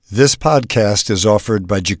This podcast is offered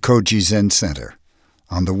by Jikoji Zen Center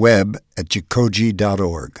on the web at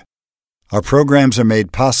jikoji.org. Our programs are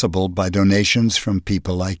made possible by donations from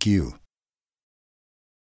people like you.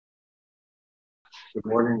 Good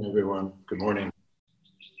morning, everyone. Good morning.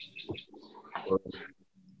 A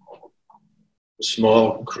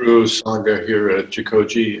small crew sangha here at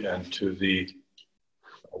Jikoji and to the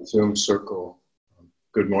Zoom circle.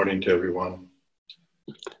 Good morning to everyone.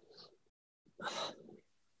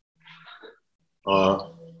 I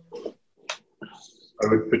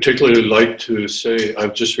would particularly like to say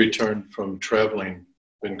I've just returned from traveling,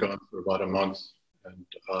 been gone for about a month, and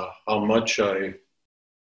how much I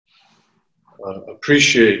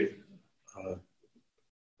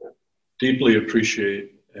deeply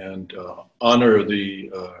appreciate and honor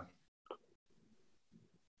the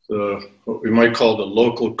what we might call the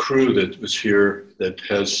local crew that was here that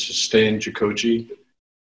has sustained Jikoji,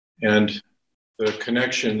 and the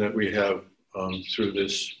connection that we have through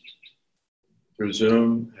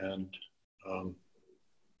Zoom, and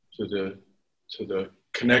to the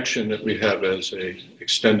connection that we have as a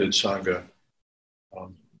extended sangha.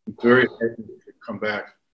 I'm very happy to come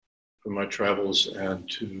back from my travels and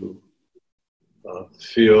to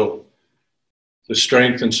feel the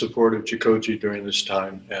strength and support of Jikoji during this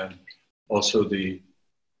time, and also the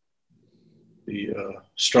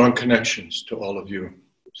strong connections to all of you.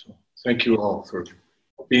 So thank you all for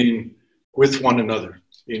being with one another,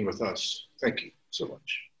 being with us. Thank you so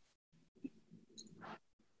much.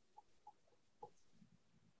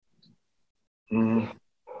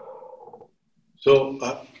 So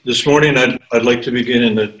this morning I'd like to begin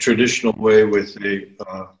in the traditional way with the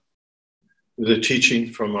teaching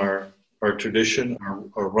from our tradition,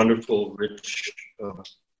 our wonderful, rich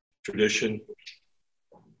tradition.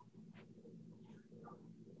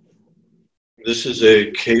 This is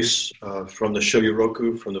a case from the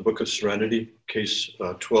Shoyoroku, from the Book of Serenity, case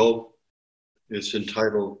 12. It's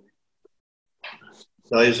entitled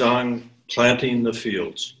Daizang Planting the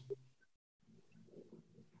Fields.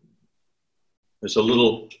 There's a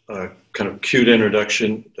little kind of cute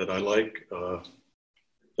introduction that I like,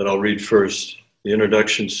 that I'll read first. The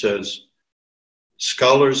introduction says,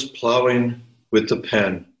 scholars plowing with the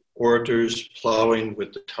pen, orators plowing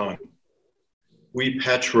with the tongue. We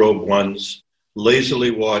patch-robe ones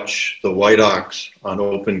lazily watch the white ox on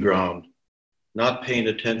open ground, not paying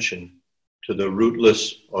attention to the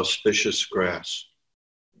rootless, auspicious grass.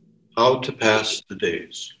 How to pass the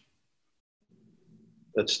days.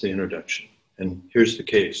 That's the introduction. And here's the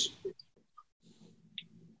case.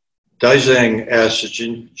 Daizang asked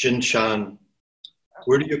Jinshan,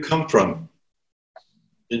 where do you come from?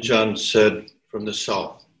 Jinshan said, from the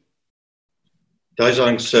south.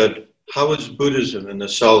 Daizang said, how is Buddhism in the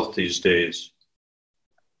south these days?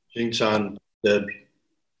 Jinshan said,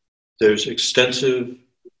 there's extensive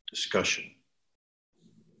discussion.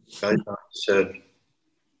 Daizang said,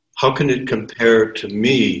 how can it compare to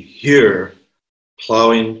me here,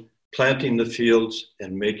 planting the fields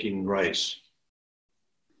and making rice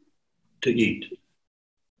to eat?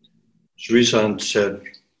 Sri-san said,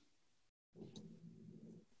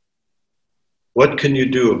 what can you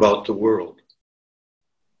do about the world?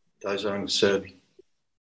 Daizang said,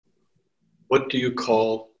 what do you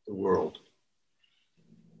call the world?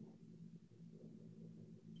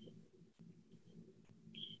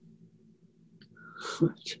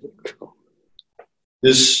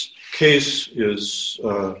 This case is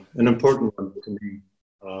an important one to me.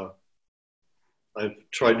 I've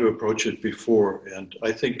tried to approach it before, and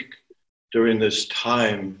I think during this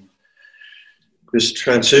time, this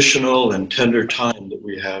transitional and tender time that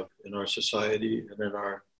we have in our society and in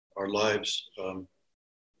our lives,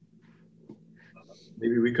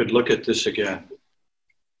 maybe we could look at this again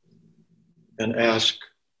and ask,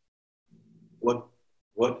 what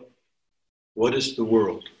is the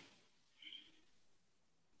world?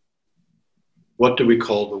 What do we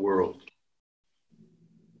call the world?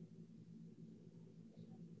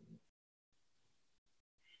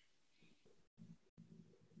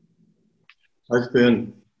 I've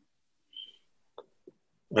been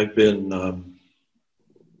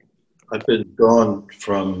gone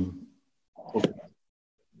from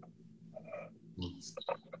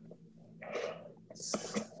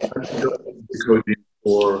Jikoji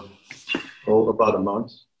for about a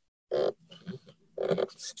month.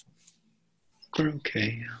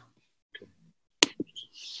 Okay.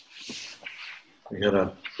 We had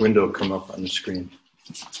a window come up on the screen.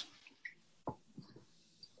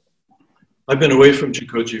 I've been away from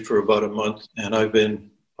Jikoji for about a month, and I've been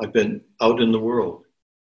out in the world.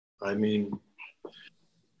 I mean,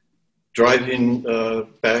 driving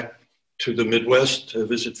back to the Midwest to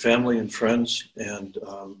visit family and friends, and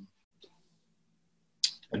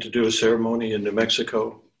to do a ceremony in New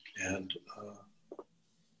Mexico, and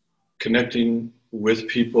connecting with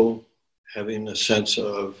people, having a sense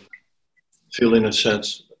of, feeling a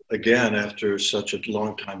sense, again, after such a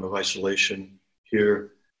long time of isolation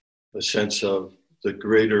here, a sense of the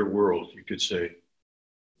greater world, you could say.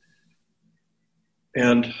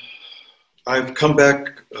 And I've come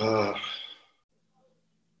back,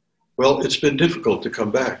 well, it's been difficult to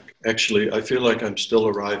come back. Actually, I feel like I'm still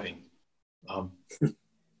arriving. I'm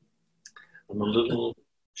a little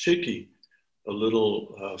shaky, a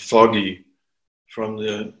little foggy from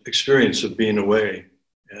the experience of being away,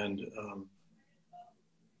 and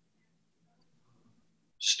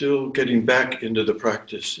still getting back into the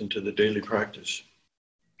practice, into the daily practice.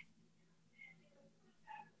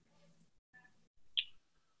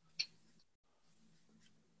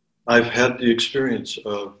 I've had the experience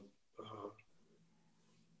of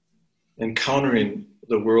encountering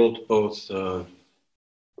the world, both the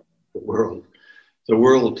world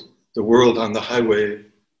on the highway,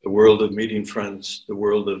 the world of meeting friends, the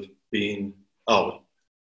world of being out,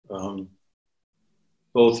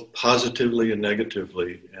 both positively and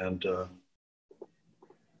negatively. And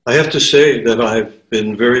I have to say that I've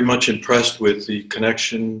been very much impressed with the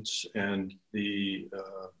connections and the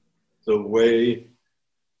way,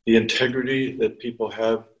 the integrity that people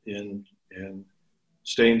have in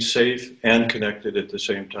staying safe and connected at the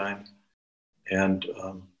same time, and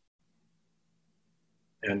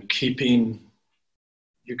keeping,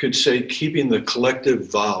 you could say, keeping the collective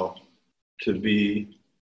vow to be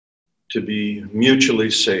mutually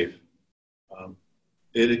safe.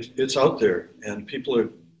 It's out there, and people are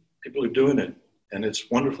doing it, and it's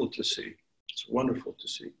wonderful to see. It's wonderful to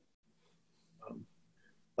see.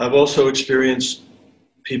 I've also experienced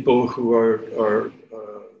people who are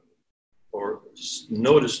or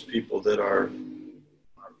noticed people that are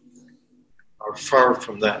far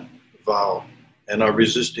from that vow and are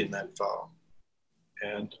resisting that vow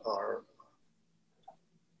and are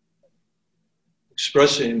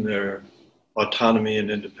expressing their autonomy and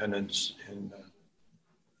independence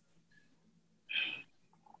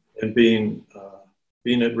and being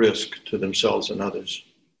at risk to themselves and others.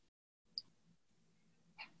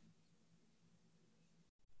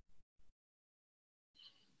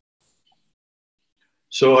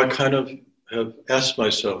 So I kind of have asked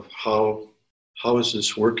myself, how is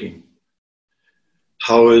this working?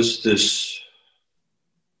 How is this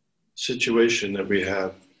situation that we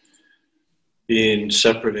have being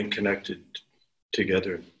separate and connected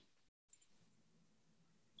together?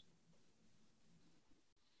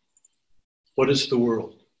 What is the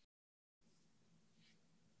world?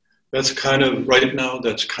 That's kind of, right now,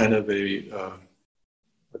 that's kind of a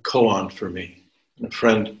koan for me. And a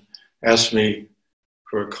friend asked me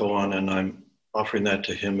for a koan, and I'm offering that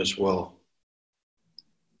to him as well.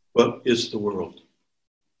 What is the world?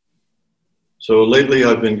 So lately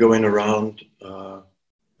I've been going around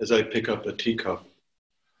as I pick up a teacup,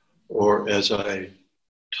 or as I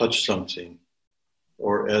touch something,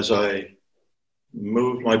 or as I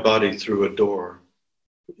move my body through a door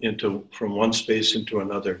from one space into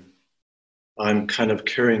another, I'm kind of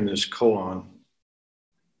carrying this koan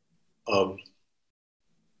of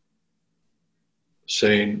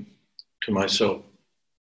saying to myself,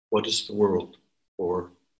 what is the world? Or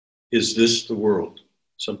is this the world?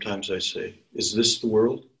 Sometimes I say, is this the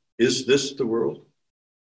world? Is this the world?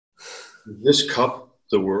 Is this cup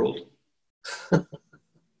the world?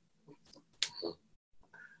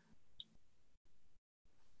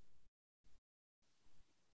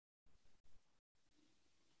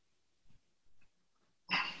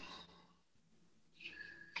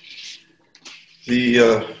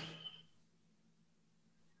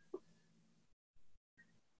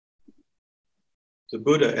 The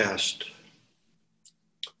Buddha asked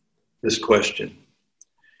this question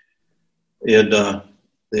in the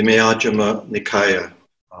Majjhima Nikaya,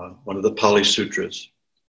 one of the Pali Sutras.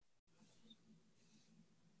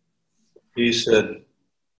 He said,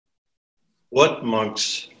 what,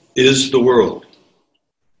 monks, is the world?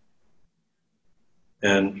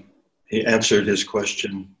 And he answered his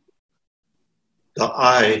question, the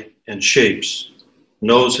eye and shapes,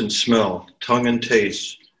 nose and smell, tongue and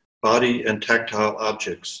taste, body and tactile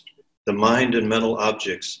objects, the mind and mental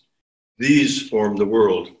objects, these form the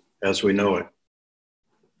world as we know it.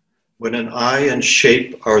 When an eye and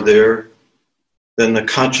shape are there, then the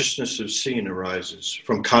consciousness of seeing arises.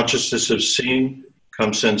 From consciousness of seeing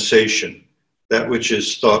comes sensation. That which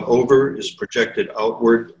is thought over is projected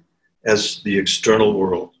outward as the external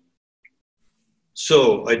world.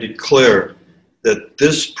 So I declare that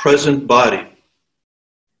this present body,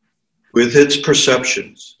 with its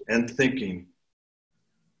perceptions and thinking,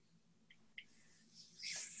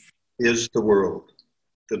 is the world.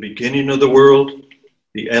 The beginning of the world,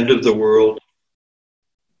 the end of the world,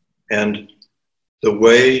 and the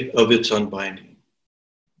way of its unbinding.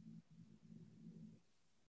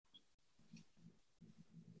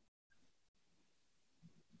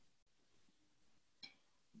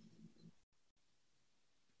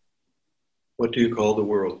 What do you call the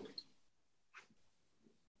world?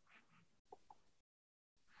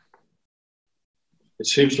 It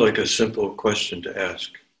seems like a simple question to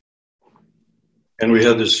ask. And we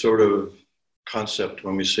have this sort of concept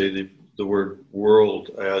when we say the word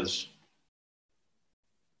world as,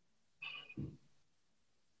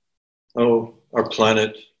 our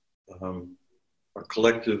planet, our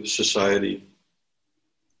collective society,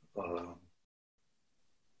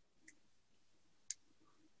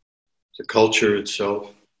 the culture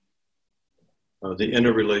itself, the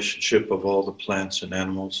interrelationship of all the plants and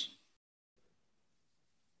animals.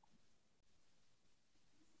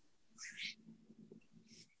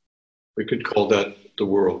 We could call that the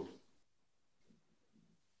world.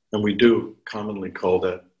 And we do commonly call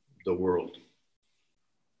that the world.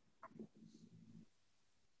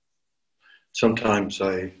 Sometimes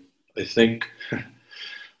I think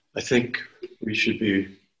we should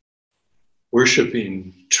be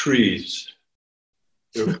worshiping trees.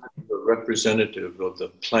 They're kind of a representative of the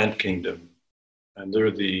plant kingdom, and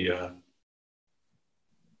they're the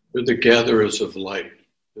gatherers of light.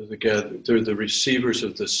 They're the receivers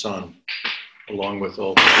of the sun, along with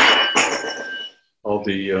all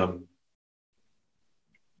the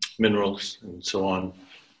minerals and so on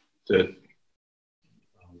that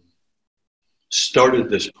started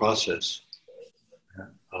this process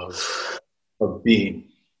of being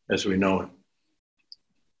as we know it.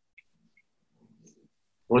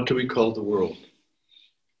 What do we call the world?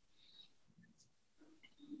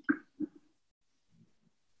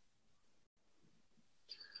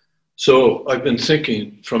 So I've been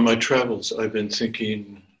thinking, from my travels, I've been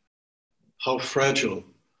thinking how fragile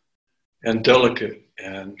and delicate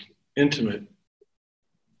and intimate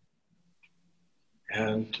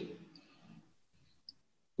and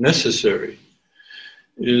necessary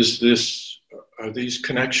are these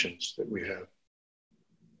connections that we have.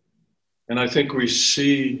 And I think we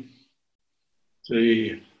see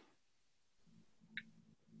the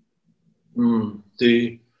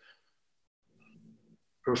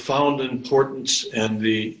profound importance and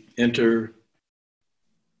the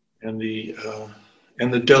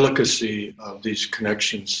delicacy of these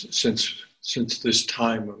connections since this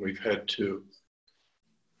time when we've had to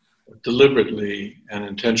deliberately and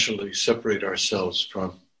intentionally separate ourselves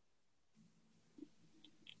from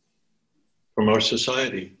our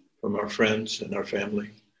society, from our friends and our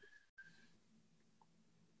family.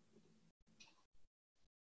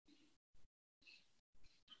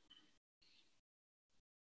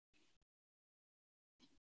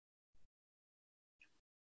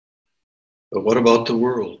 But what about the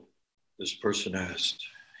world? This person asked.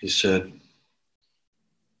 He said,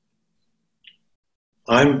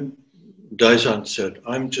 Daizan said,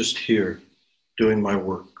 I'm just here doing my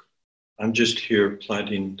work. I'm just here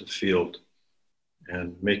planting the field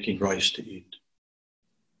and making rice to eat.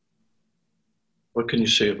 What can you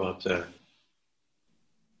say about that?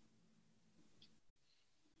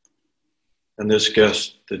 And this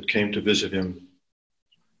guest that came to visit him,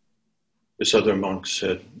 this other monk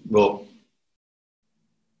said, well,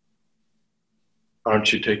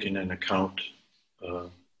 aren't you taking into account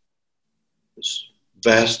this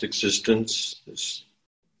vast existence,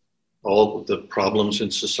 all of the problems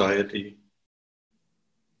in society,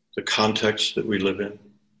 the context that we live in?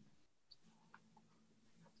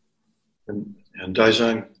 And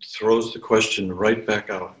Daizan throws the question right back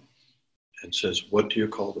out and says, what do you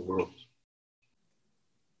call the world?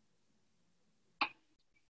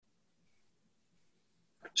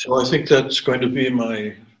 So I think that's going to be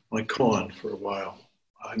my koan for a while.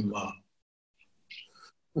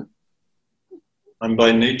 I'm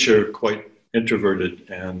by nature quite introverted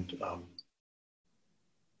and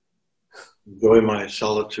enjoy my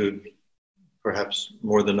solitude perhaps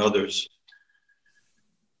more than others.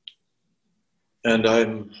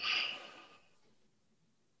 And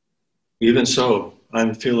even so,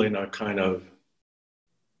 I'm feeling a kind of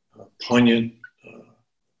poignant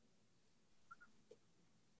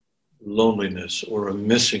loneliness or a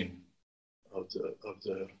missing of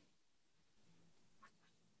the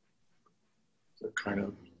kind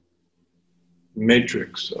of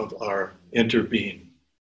matrix of our interbeing.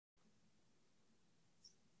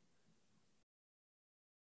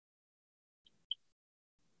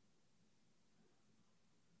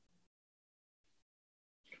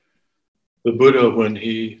 the Buddha, when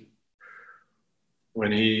he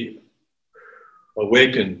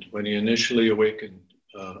awakened, when he initially awakened,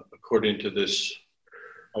 according to this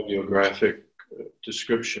hagiographic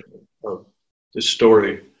description of the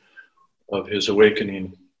story of his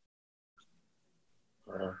awakening,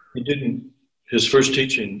 his first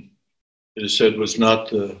teaching, it is said, was not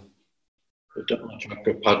the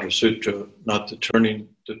Dhammacakkappavada Sutra, not the turning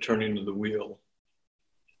of the wheel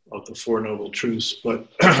of the Four Noble Truths, but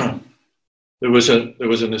there was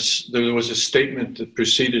a statement that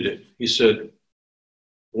preceded it. He said,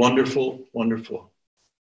 "Wonderful, wonderful.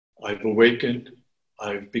 I've awakened.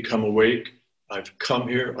 I've become awake. I've come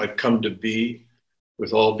here. I've come to be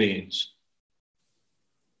with all beings."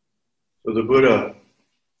 So the Buddha,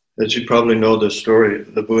 as you probably know the story,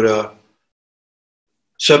 the Buddha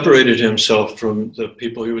separated himself from the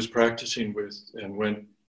people he was practicing with and went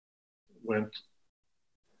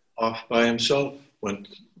off by himself, went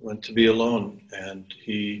to be alone, and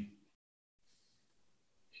he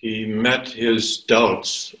met his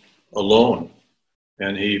doubts alone,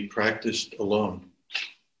 and he practiced alone.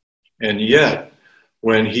 And yet,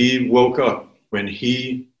 when he woke up, when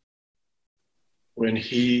he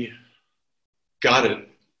got it,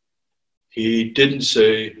 he didn't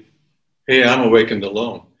say, "Hey, I'm awakened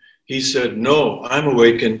alone." He said, "No, I'm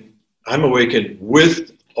awakened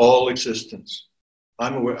with all existence.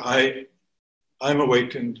 I'm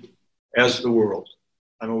awakened as the world.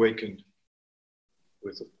 I'm awakened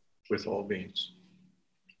with all beings."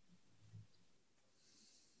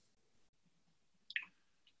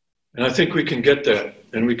 And I think we can get that,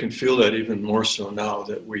 and we can feel that even more so now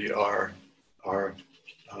that we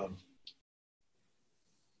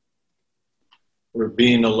we're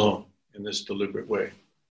being alone in this deliberate way.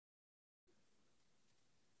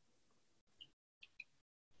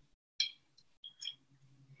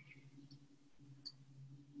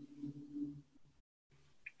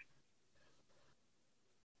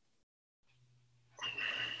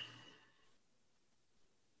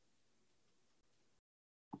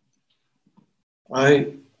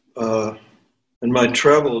 In my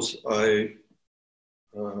travels, I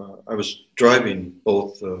was driving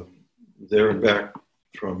both there and back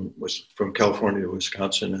from California to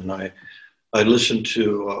Wisconsin, and I listened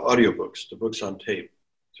to audiobooks, the books on tape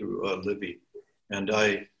through Libby, and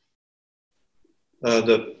the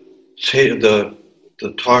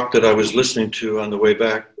talk that I was listening to on the way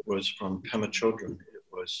back was from Pema Chodron. It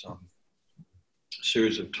was a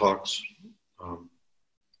series of talks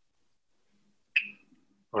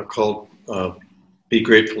are called "Be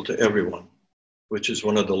Grateful to Everyone," which is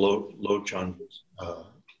one of the Lojong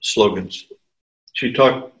slogans. She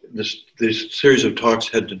talked, this series of talks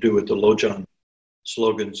had to do with the Lojong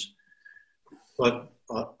slogans, but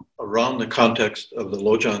around the context of the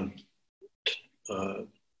Lojong the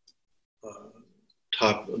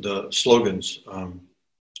slogans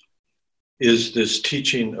is this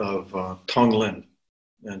teaching of Tonglen.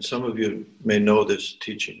 And some of you may know this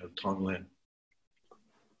teaching of Tonglen.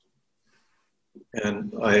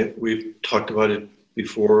 And we've talked about it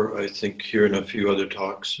before, I think, here in a few other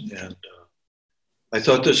talks. And I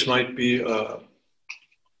thought this might be a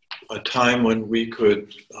time when we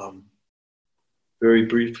could very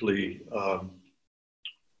briefly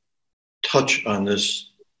touch on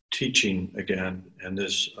this teaching again and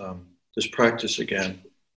this practice again.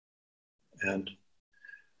 And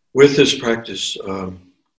with this practice,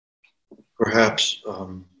 perhaps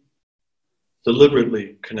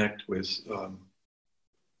deliberately connect with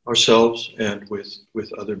ourselves and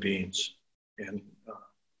with other beings and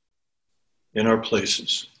in our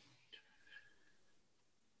places.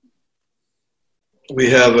 We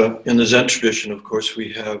have in the Zen tradition, of course,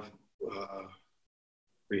 we have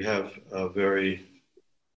a very,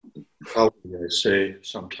 probably I say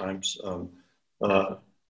sometimes,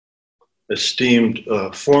 esteemed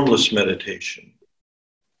formless meditation.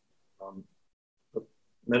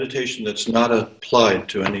 Meditation that's not applied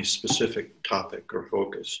to any specific topic or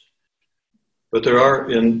focus. But there are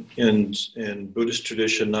in Buddhist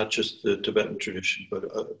tradition, not just the Tibetan tradition, but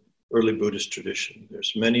early Buddhist tradition,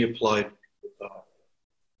 there's many applied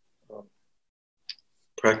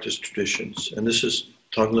practice traditions. And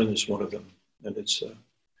Tonglen is one of them. And it's,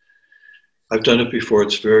 I've done it before,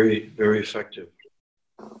 it's very, very effective.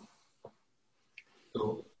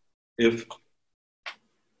 So if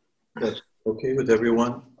that's okay with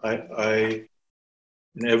everyone, and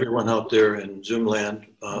everyone out there in Zoom land,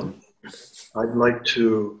 I'd like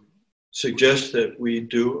to suggest that we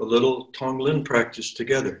do a little Tonglen practice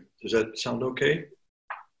together. Does that sound okay?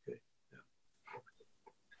 Okay.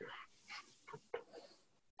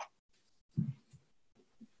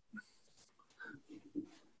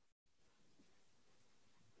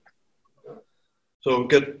 So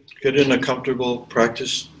get in a comfortable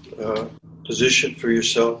practice position for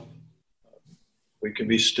yourself. We can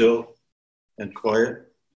be still and quiet.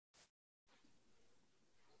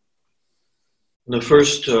 The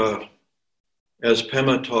first, as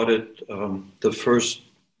Pema taught it, the first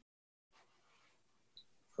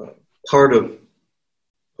part of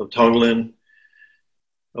Tonglen,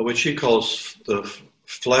 which he calls the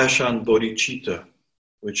flash on bodhicitta,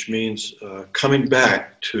 which means coming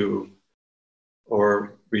back to,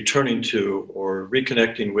 or returning to, or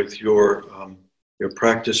reconnecting with your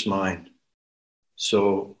practice mind.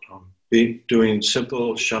 So doing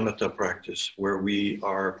simple shamatha practice where we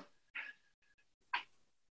are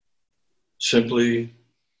simply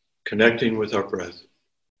connecting with our breath,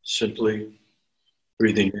 simply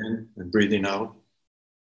breathing in and breathing out,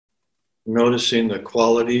 noticing the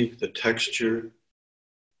quality, the texture,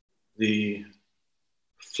 the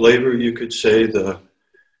flavor, you could say,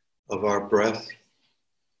 of our breath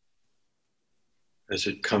as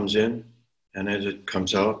it comes in and as it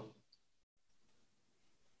comes out.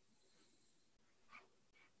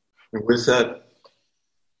 And with that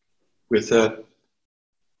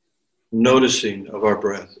noticing of our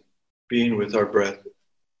breath, being with our breath,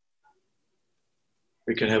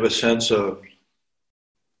 we can have a sense of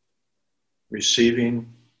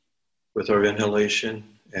receiving with our inhalation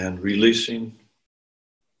and releasing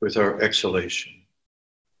with our exhalation.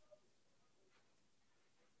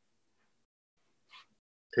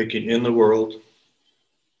 Taking in the world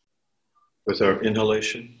with our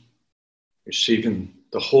inhalation, receiving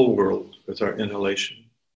the whole world with our inhalation,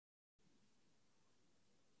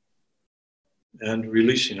 and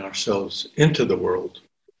releasing ourselves into the world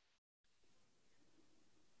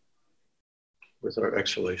with our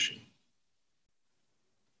exhalation.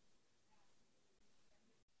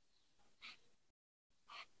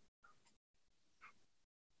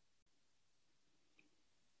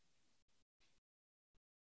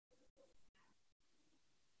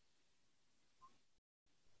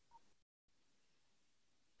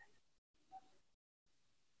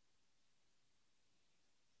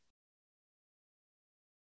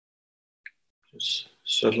 Just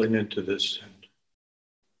settling into this and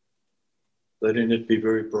letting it be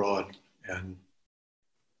very broad and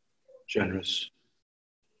generous,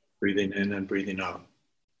 breathing in and breathing out.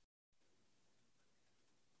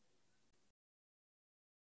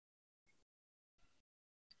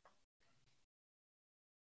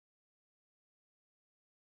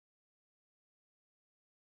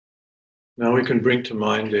 Now we can bring to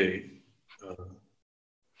mind a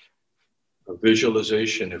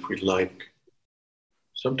visualization if we'd like.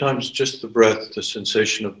 Sometimes just the breath, the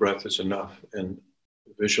sensation of breath is enough, and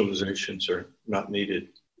visualizations are not needed.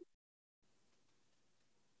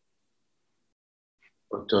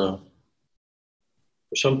 But for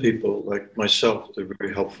some people, like myself, they're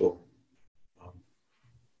very helpful.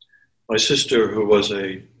 My sister, who was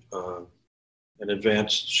an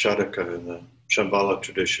advanced Shataka in the Shambhala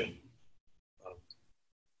tradition,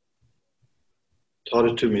 taught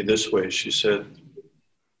it to me this way. She said,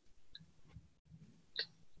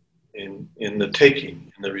 in the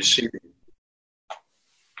taking, in the receiving,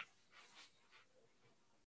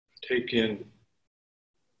 take in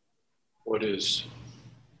what is,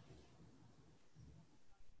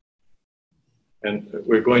 and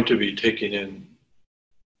we're going to be taking in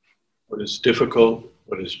what is difficult,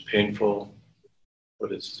 what is painful,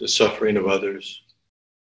 what is the suffering of others.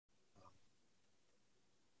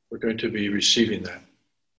 We're going to be receiving that.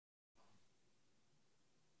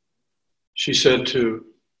 She said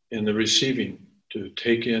in the receiving, to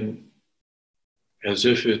take in as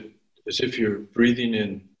if you're breathing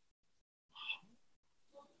in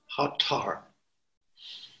hot tar,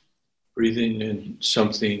 breathing in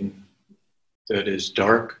something that is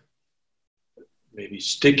dark, maybe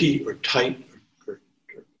sticky or tight or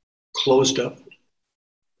closed up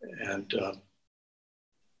and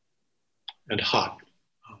hot.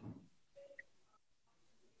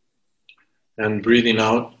 And breathing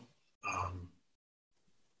out,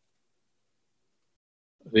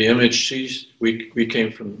 the image we came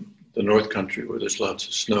from the North Country where there's lots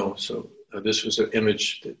of snow, so this was an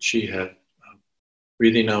image that she had.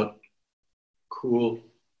 Breathing out cool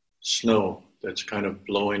snow that's kind of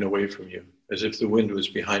blowing away from you, as if the wind was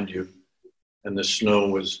behind you and the snow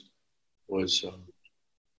was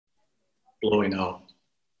blowing out.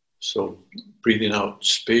 So breathing out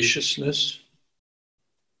spaciousness,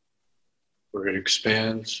 where it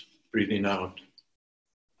expands, breathing out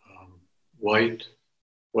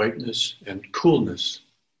whiteness and coolness,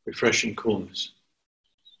 refreshing coolness.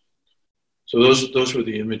 So those were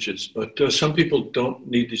the images, but some people don't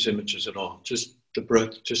need these images at all. Just the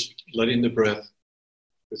breath, just letting the breath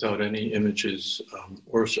without any images,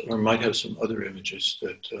 or might have some other images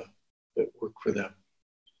that work for them.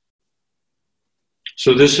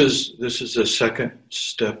 So this is the second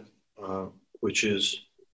step, which is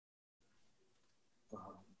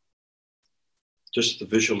just the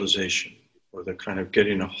visualization, or the kind of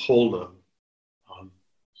getting a hold of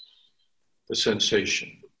the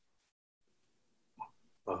sensation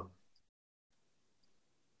of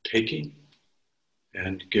taking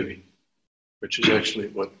and giving, which is actually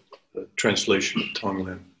what the translation of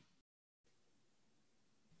Tonglen.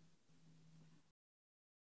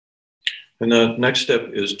 And the next step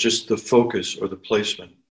is just the focus or the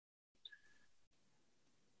placement.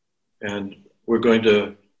 And we're going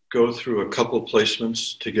to go through a couple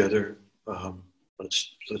placements together.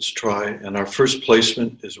 Let's try. And our first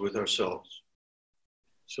placement is with ourselves.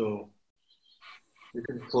 So you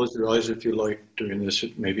can close your eyes if you like doing this.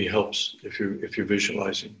 It maybe helps if you're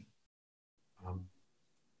visualizing.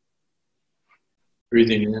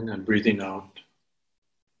 Breathing in and breathing out.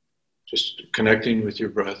 Just connecting with your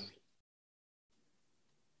breath.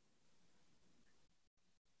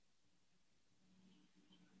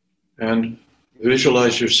 And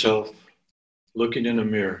visualize yourself looking in a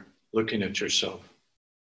mirror, looking at yourself.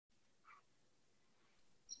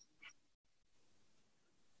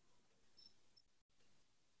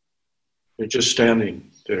 You're just standing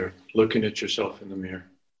there, looking at yourself in the mirror.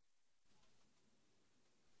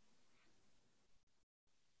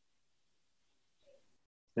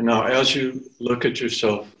 And now as you look at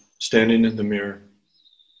yourself standing in the mirror,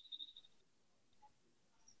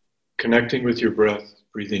 connecting with your breath,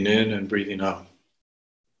 breathing in and breathing out.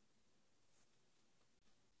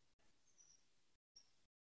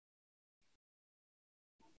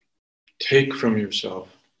 Take from yourself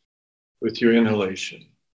with your inhalation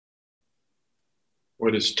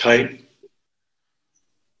what is tight,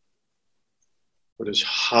 what is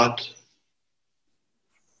hot,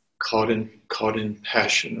 caught in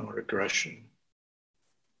passion or aggression.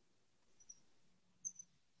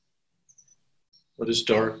 What is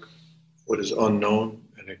dark, what is unknown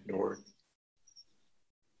and ignored.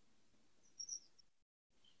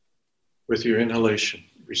 With your inhalation,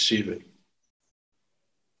 receive it.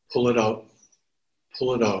 Pull it out,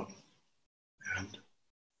 and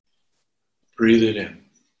breathe it in.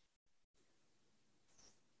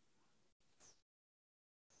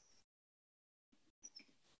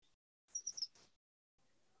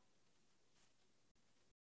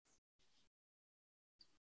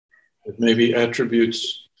 It may be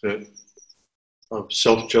attributes of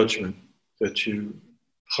self-judgment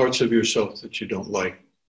parts of yourself that you don't like,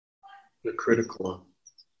 you're critical of.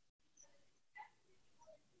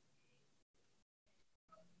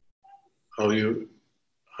 How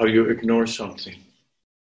you ignore something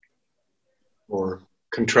or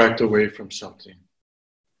contract away from something.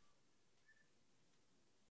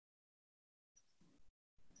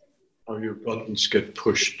 How your buttons get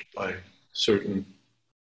pushed by certain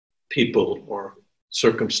people or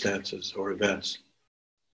circumstances or events.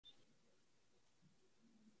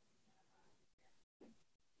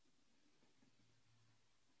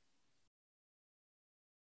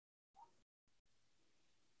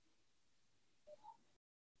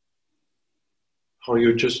 How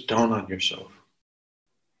you're just down on yourself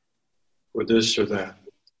for this or that.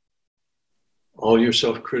 All your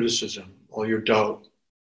self-criticism, all your doubt,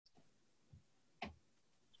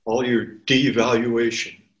 all your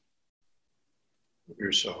devaluation of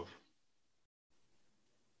yourself.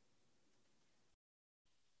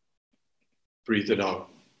 Breathe it out.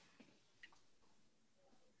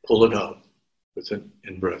 Pull it out with an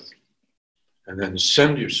in-breath. And then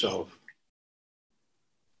send yourself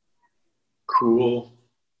cool,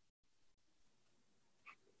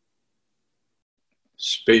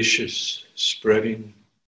 spacious, spreading,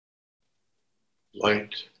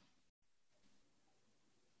 light,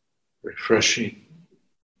 refreshing,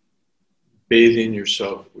 bathing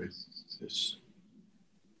yourself with this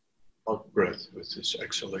out breath, with this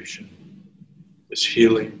exhalation, this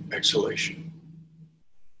healing exhalation.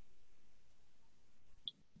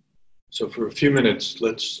 So for a few minutes,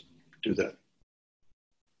 let's do that.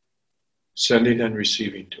 Sending and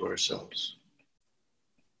receiving to ourselves.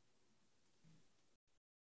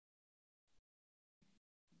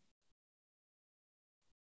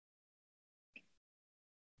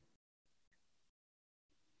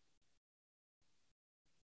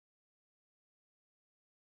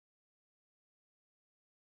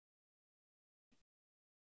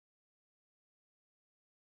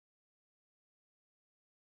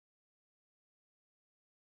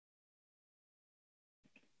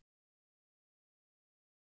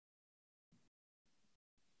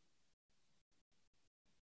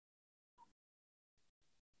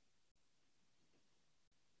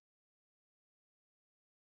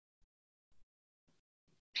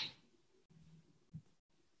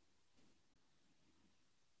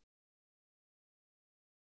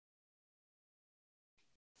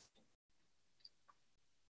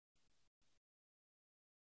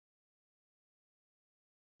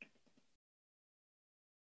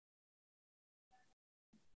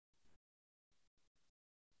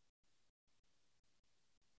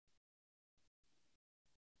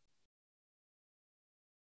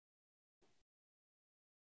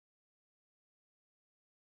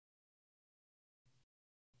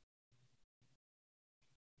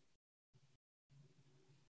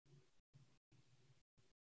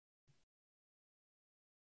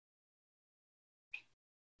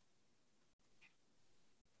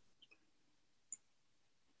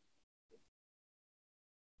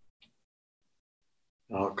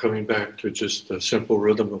 Coming back to just the simple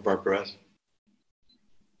rhythm of our breath.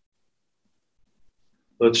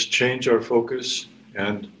 Let's change our focus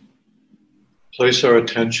and place our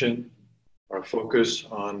attention, our focus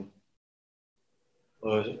on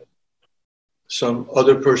some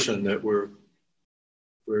other person that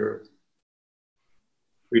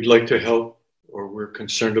we'd like to help or we're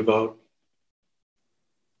concerned about.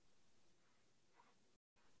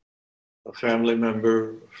 A family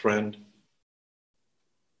member, a friend,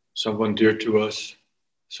 someone dear to us,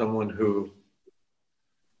 someone who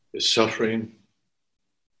is suffering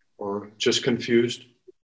or just confused,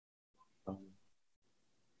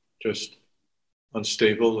 just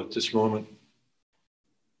unstable at this moment.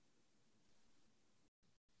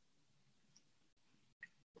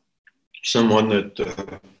 Someone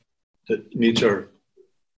that needs our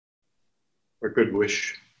good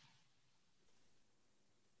wish.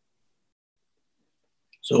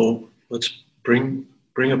 So let's bring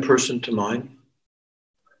a person to mind.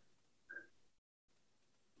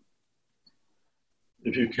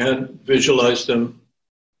 If you can, visualize them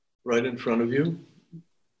right in front of you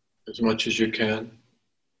as much as you can,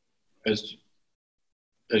 as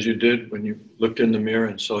you did when you looked in the mirror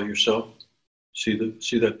and saw yourself. See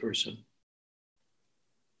that person.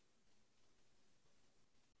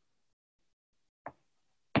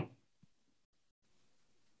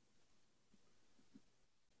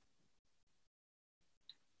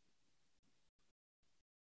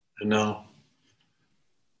 And now,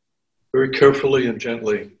 very carefully and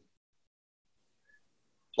gently,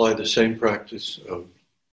 apply the same practice of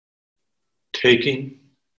taking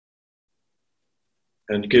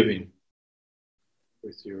and giving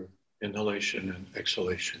with your inhalation and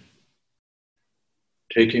exhalation.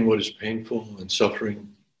 Taking what is painful and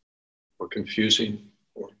suffering or confusing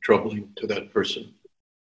or troubling to that person.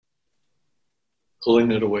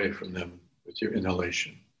 Pulling it away from them with your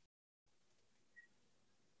inhalation.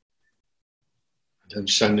 And then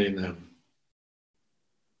sending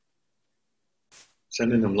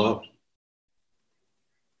them love.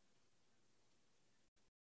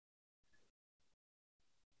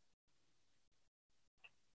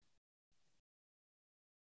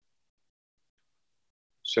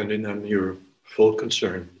 Sending them your full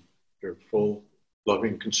concern, your full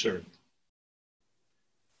loving concern.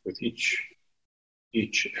 With each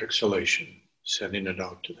exhalation, sending it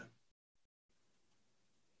out to them.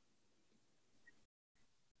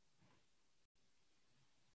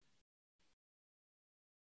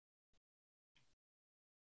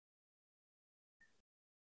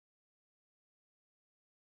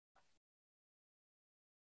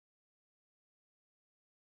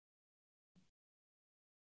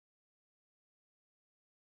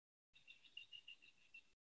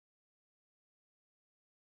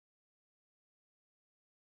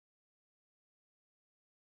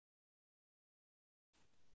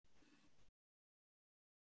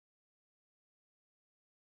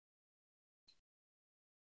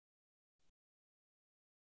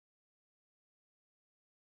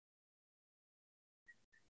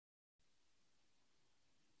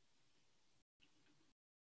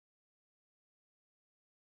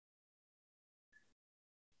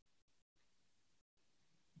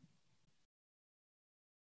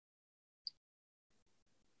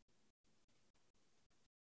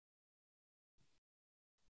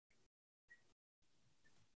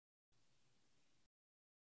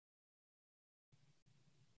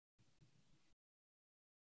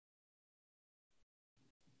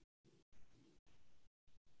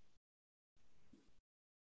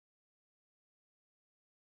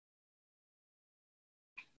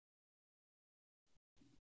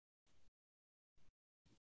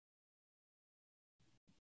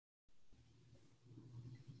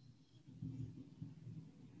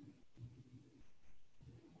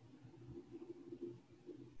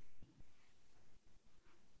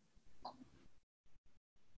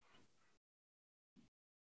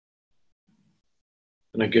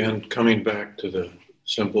 And again, coming back to the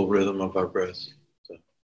simple rhythm of our breath,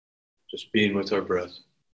 just being with our breath.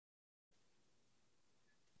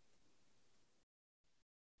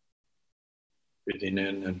 Breathing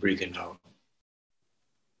in and breathing out.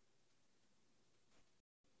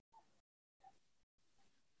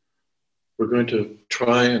 We're going to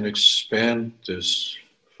try and expand this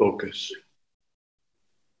focus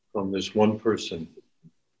from this one person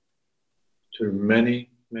to many,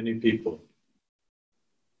 many people.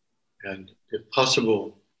 And if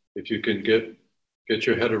possible, if you can get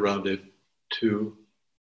your head around it, to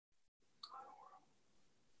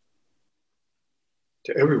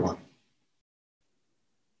everyone,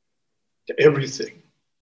 to everything.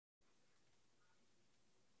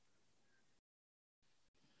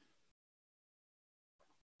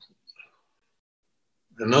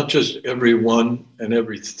 And not just everyone and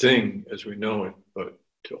everything as we know it, but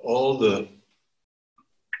to all the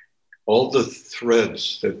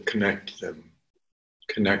threads that connect them,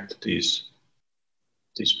 connect these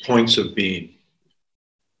points of being,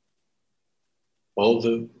 all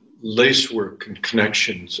the lacework and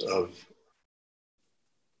connections of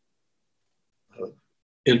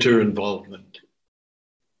inter-involvement,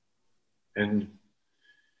 and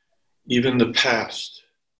even the past,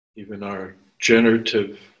 even our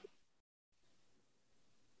generative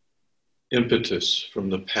impetus from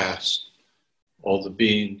the past, all the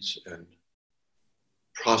beings and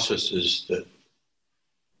processes that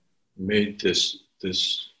made this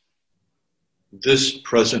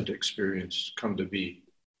present experience come to be,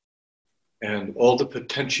 and all the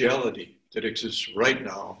potentiality that exists right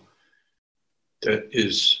now that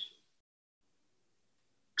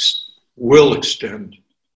will extend,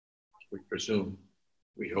 we presume,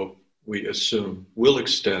 we hope, we assume, will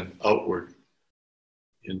extend outward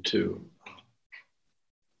into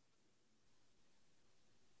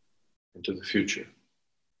the future.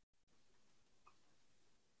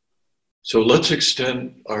 So let's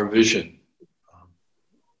extend our vision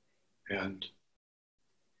and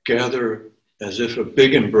gather, as if a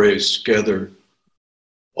big embrace, gather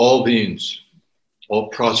all beings, all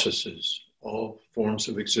processes, all forms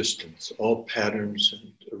of existence, all patterns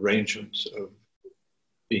and arrangements of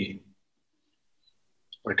being,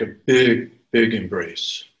 like a big, big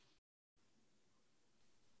embrace.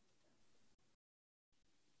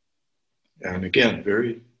 And again,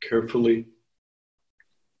 very carefully,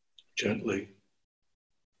 gently,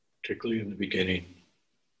 particularly in the beginning,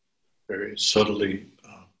 very subtly,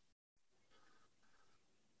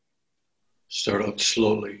 start out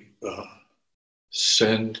slowly,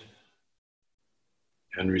 send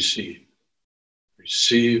and receive.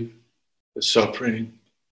 Receive the suffering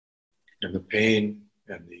and the pain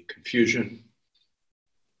and the confusion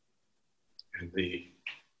and the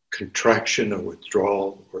contraction or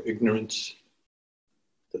withdrawal or ignorance,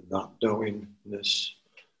 the not knowingness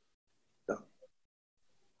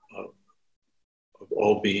of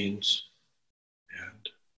all beings. And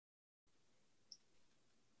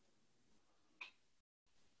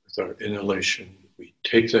with our inhalation, we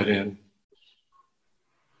take that in.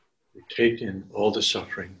 We take in all the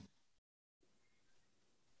suffering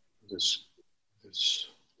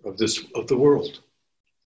of the world.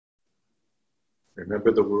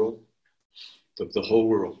 Remember the world, the whole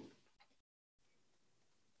world.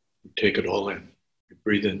 You take it all in. You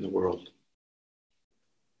breathe in the world.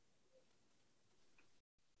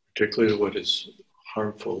 Particularly what is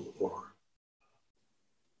harmful or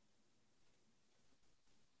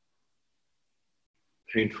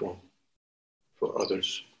painful for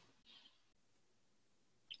others.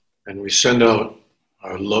 And we send out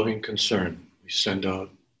our loving concern. We send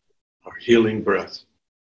out our healing breath.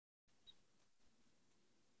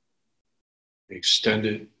 We extend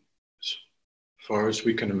it as far as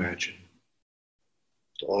we can imagine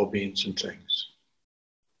to all beings and things.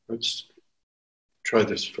 Let's try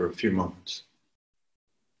this for a few moments.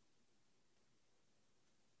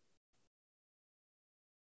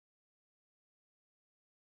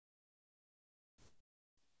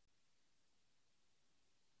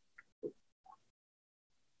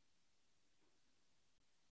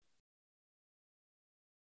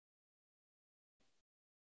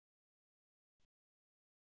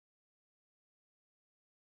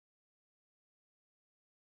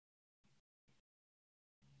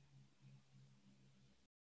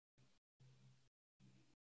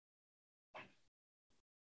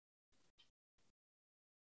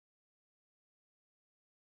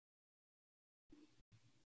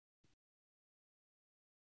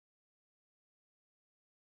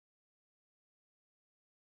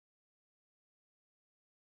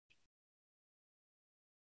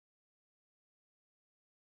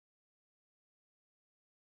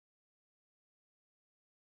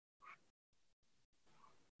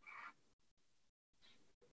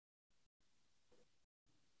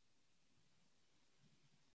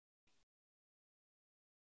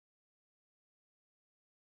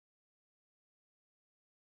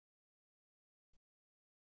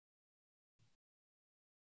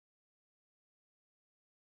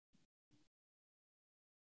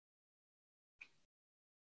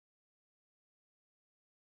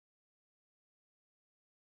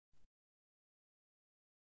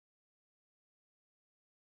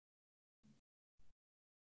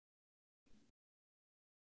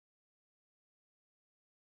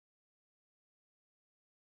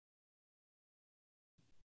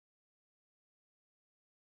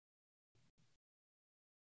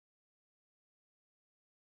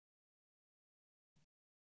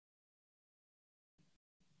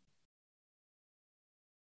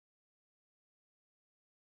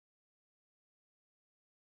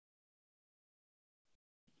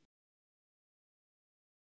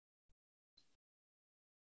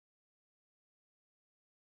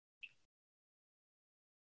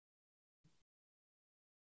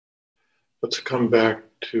 let's come back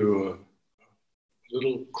to a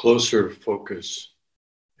little closer focus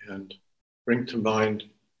and bring to mind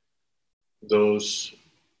those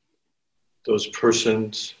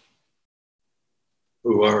persons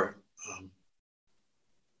who are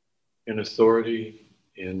in authority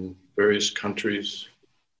in various countries,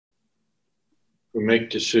 who make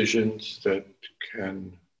decisions that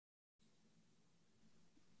can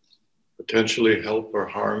potentially help or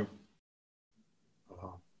harm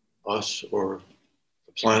us or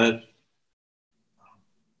the planet,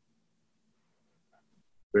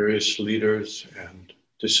 various leaders and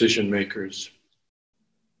decision makers.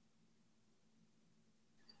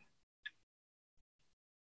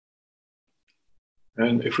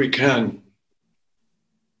 And if we can,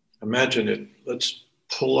 imagine it, let's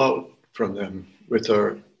pull out from them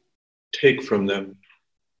take from them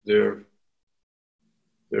their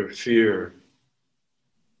fear,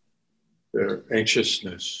 their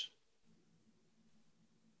anxiousness,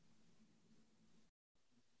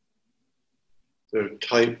 their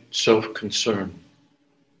tight self-concern,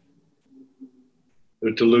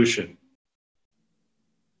 their delusion.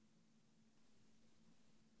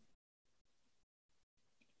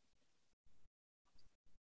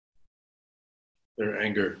 Their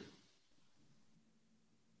anger,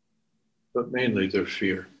 but mainly their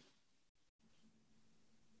fear.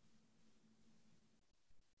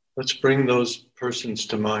 Let's bring those persons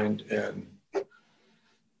to mind and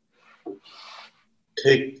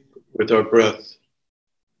take with our breath,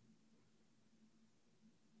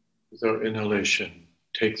 with our inhalation,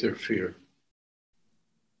 take their fear.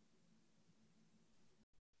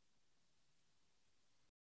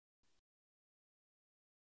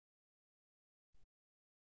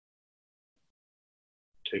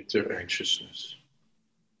 Take their anxiousness.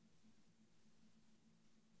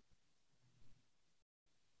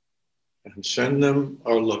 And send them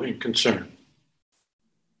our loving concern,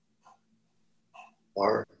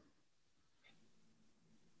 our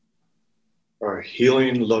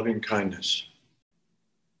healing loving kindness.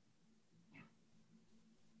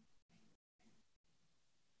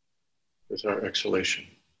 With our exhalation.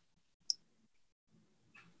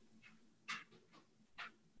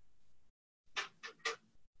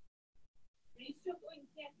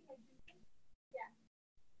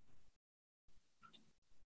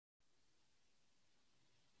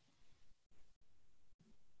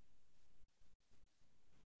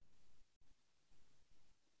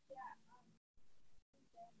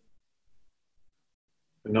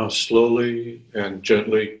 And now slowly and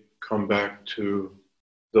gently come back to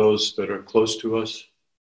those that are close to us.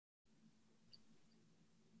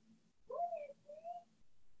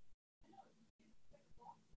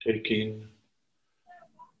 Taking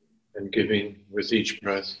and giving with each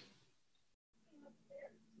breath.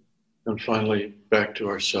 And finally, back to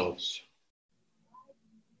ourselves.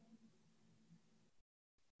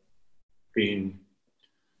 Being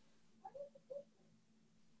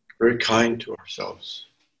very kind to ourselves,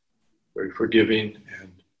 very forgiving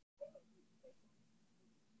and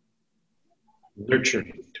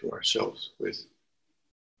nurturing to ourselves with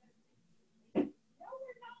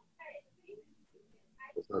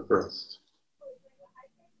our breath,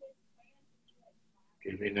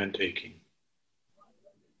 giving and taking.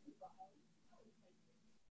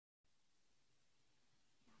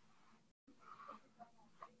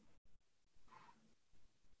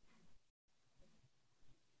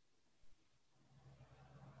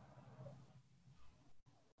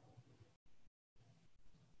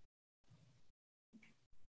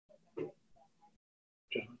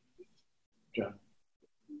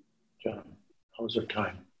 John, how's our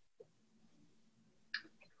time?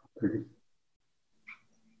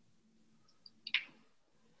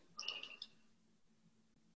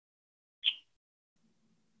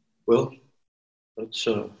 Well, let's.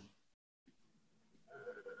 I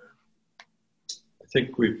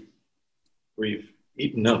think we've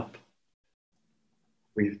eaten up.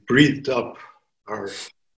 We've breathed up our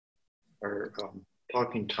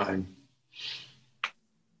talking time.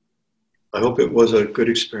 I hope it was a good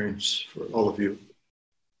experience for all of you.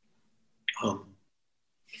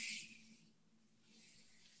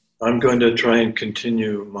 I'm going to try and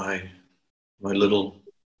continue my little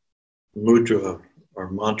mudra or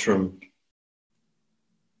mantra,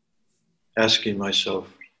 asking myself,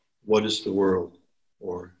 what is the world?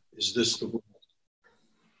 Or is this the world?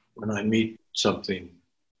 When I meet something,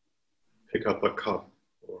 pick up a cup,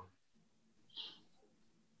 or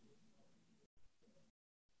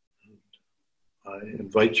I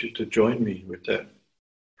invite you to join me with that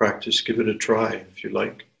practice. Give it a try if you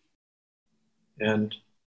like. And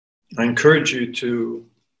I encourage you to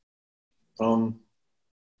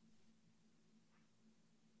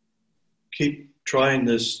keep trying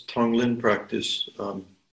this Tonglen practice.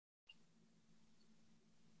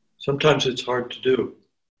 Sometimes it's hard to do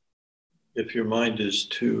if your mind is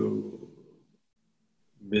too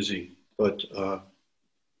busy. But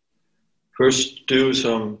first do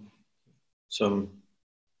some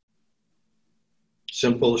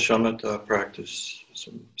simple shamatha practice,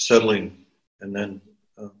 some settling, and then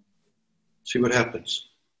see what happens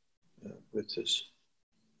with this.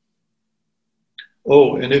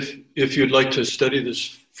 Oh, and if you'd like to study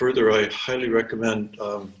this further, I highly recommend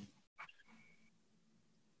Pema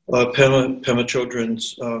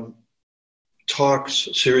Chodron's talks,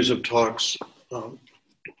 series of talks.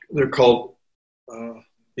 They're called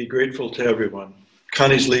Be Grateful to Everyone.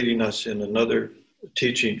 Connie's leading us in another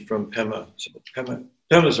teaching from Pema. So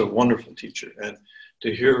Pema's a wonderful teacher, and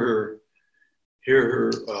to hear her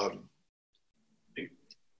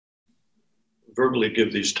verbally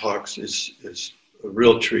give these talks is a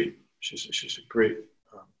real treat. She's a great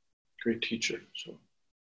teacher. So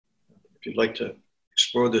if you'd like to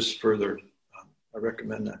explore this further, I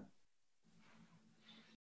recommend that.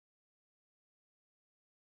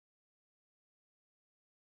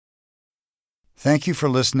 Thank you for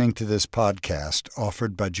listening to this podcast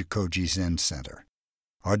offered by Jikoji Zen Center.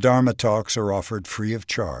 Our Dharma talks are offered free of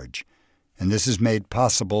charge, and this is made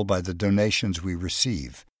possible by the donations we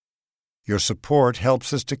receive. Your support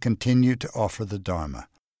helps us to continue to offer the Dharma.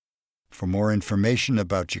 For more information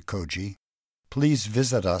about Jikoji, please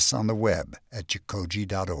visit us on the web at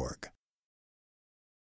jikoji.org.